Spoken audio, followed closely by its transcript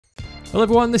Hello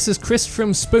everyone, this is Chris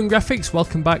from Spoon Graphics.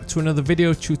 Welcome back to another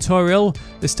video tutorial.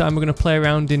 This time we're going to play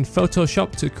around in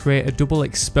Photoshop to create a double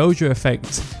exposure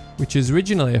effect, which is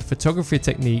originally a photography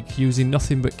technique using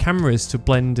nothing but cameras to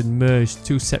blend and merge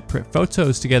two separate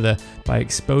photos together by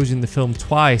exposing the film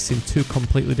twice in two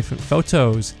completely different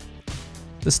photos.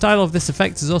 The style of this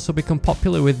effect has also become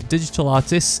popular with digital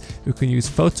artists who can use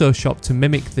Photoshop to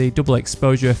mimic the double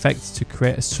exposure effect to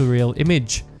create a surreal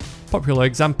image. Popular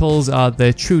examples are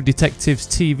the True Detective's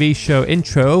TV show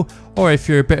intro, or if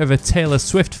you're a bit of a Taylor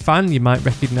Swift fan, you might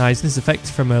recognise this effect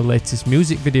from her latest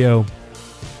music video.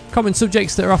 Common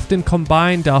subjects that are often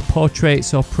combined are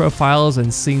portraits or profiles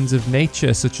and scenes of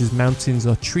nature such as mountains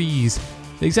or trees.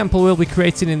 The example we'll be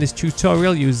creating in this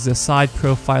tutorial uses a side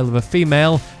profile of a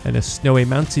female and a snowy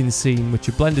mountain scene which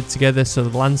are blended together so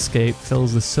the landscape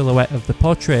fills the silhouette of the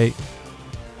portrait.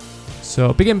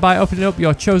 So begin by opening up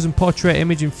your chosen portrait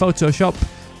image in Photoshop.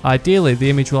 Ideally the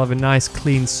image will have a nice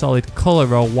clean solid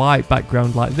colour or white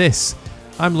background like this.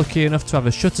 I'm lucky enough to have a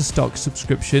Shutterstock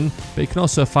subscription, but you can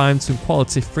also find some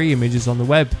quality free images on the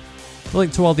web. The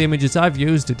link to all the images I've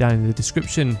used are down in the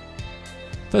description.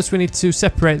 First we need to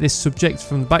separate this subject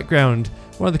from the background.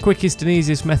 One of the quickest and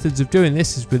easiest methods of doing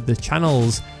this is with the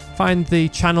channels. Find the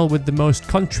channel with the most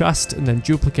contrast and then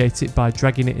duplicate it by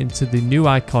dragging it into the new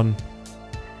icon.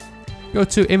 Go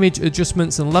to Image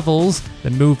Adjustments and Levels,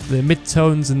 then move the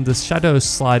midtones and the shadows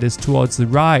sliders towards the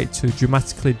right to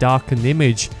dramatically darken the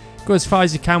image. Go as far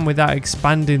as you can without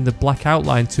expanding the black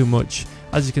outline too much,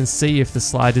 as you can see if the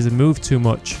sliders are moved too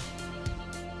much.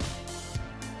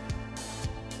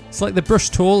 Select the brush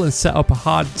tool and set up a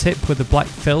hard tip with a black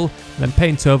fill, then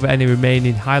paint over any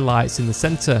remaining highlights in the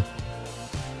centre.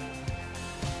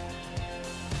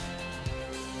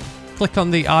 Click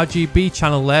on the RGB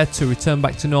channel layer to return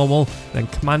back to normal, then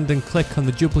command and click on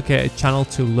the duplicated channel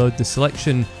to load the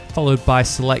selection, followed by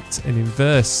select and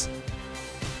inverse.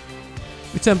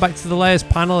 Return back to the layers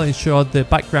panel, ensure the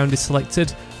background is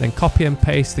selected, then copy and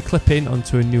paste the clip-in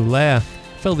onto a new layer.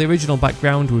 Fill the original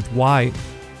background with white.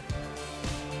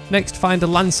 Next, find a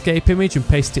landscape image and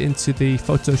paste it into the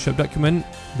Photoshop document,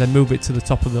 then move it to the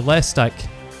top of the layer stack.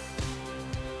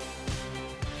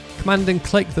 Command and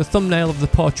click the thumbnail of the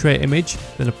portrait image,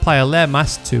 then apply a layer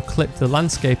mask to clip the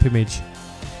landscape image.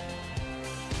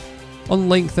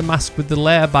 Unlink the mask with the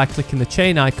layer by clicking the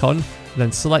chain icon,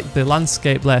 then select the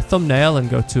landscape layer thumbnail and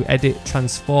go to Edit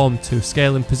Transform to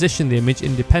scale and position the image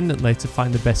independently to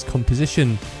find the best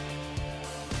composition.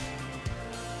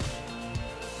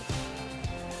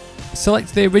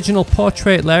 Select the original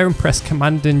portrait layer and press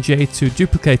Command and J to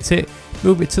duplicate it.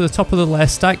 Move it to the top of the layer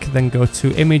stack, then go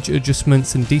to Image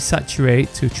Adjustments and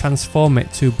Desaturate to transform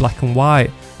it to black and white,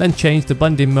 then change the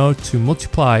blending mode to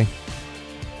Multiply.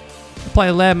 Apply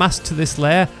a layer mask to this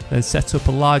layer, then set up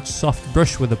a large soft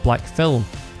brush with a black fill.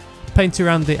 Paint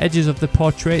around the edges of the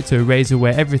portrait to erase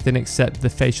away everything except the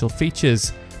facial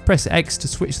features. Press X to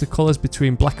switch the colours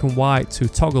between black and white to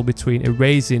toggle between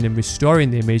erasing and restoring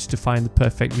the image to find the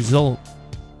perfect result.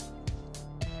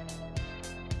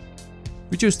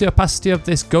 Reduce the opacity of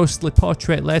this ghostly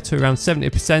portrait layer to around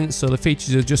 70% so the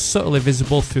features are just subtly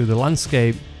visible through the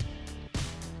landscape.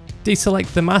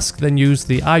 Deselect the mask, then use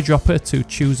the eyedropper to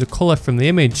choose a colour from the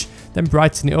image, then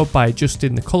brighten it up by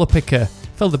adjusting the colour picker.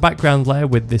 Fill the background layer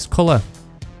with this colour.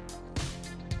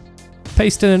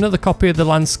 Paste in another copy of the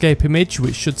landscape image,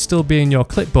 which should still be in your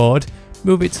clipboard.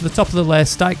 Move it to the top of the layer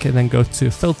stack and then go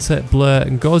to Filter, Blur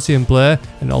and Gaussian Blur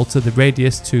and alter the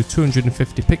radius to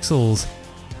 250 pixels.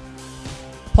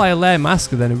 Apply a layer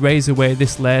mask and then erase away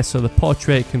this layer so the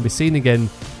portrait can be seen again,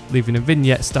 leaving a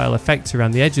vignette style effect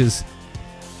around the edges.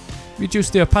 Reduce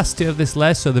the opacity of this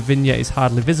layer so the vignette is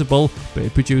hardly visible, but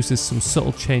it produces some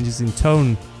subtle changes in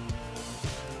tone.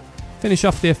 Finish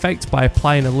off the effect by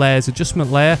applying a layers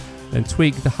adjustment layer, then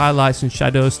tweak the highlights and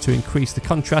shadows to increase the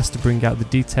contrast to bring out the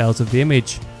details of the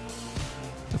image.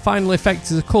 The final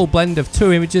effect is a cool blend of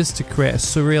two images to create a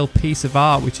surreal piece of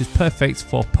art which is perfect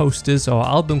for posters or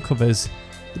album covers.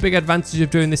 The big advantage of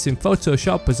doing this in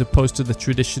Photoshop as opposed to the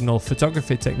traditional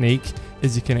photography technique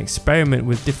is you can experiment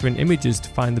with different images to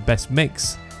find the best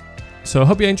mix. So I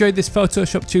hope you enjoyed this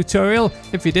Photoshop tutorial.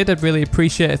 If you did, I'd really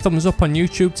appreciate a thumbs up on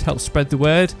YouTube to help spread the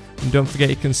word, and don't forget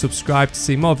you can subscribe to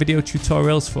see more video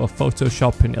tutorials for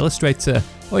Photoshop and Illustrator,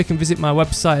 or you can visit my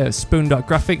website at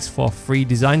spoon.graphics for free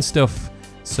design stuff.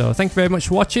 So thank you very much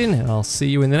for watching, and I'll see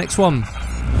you in the next one.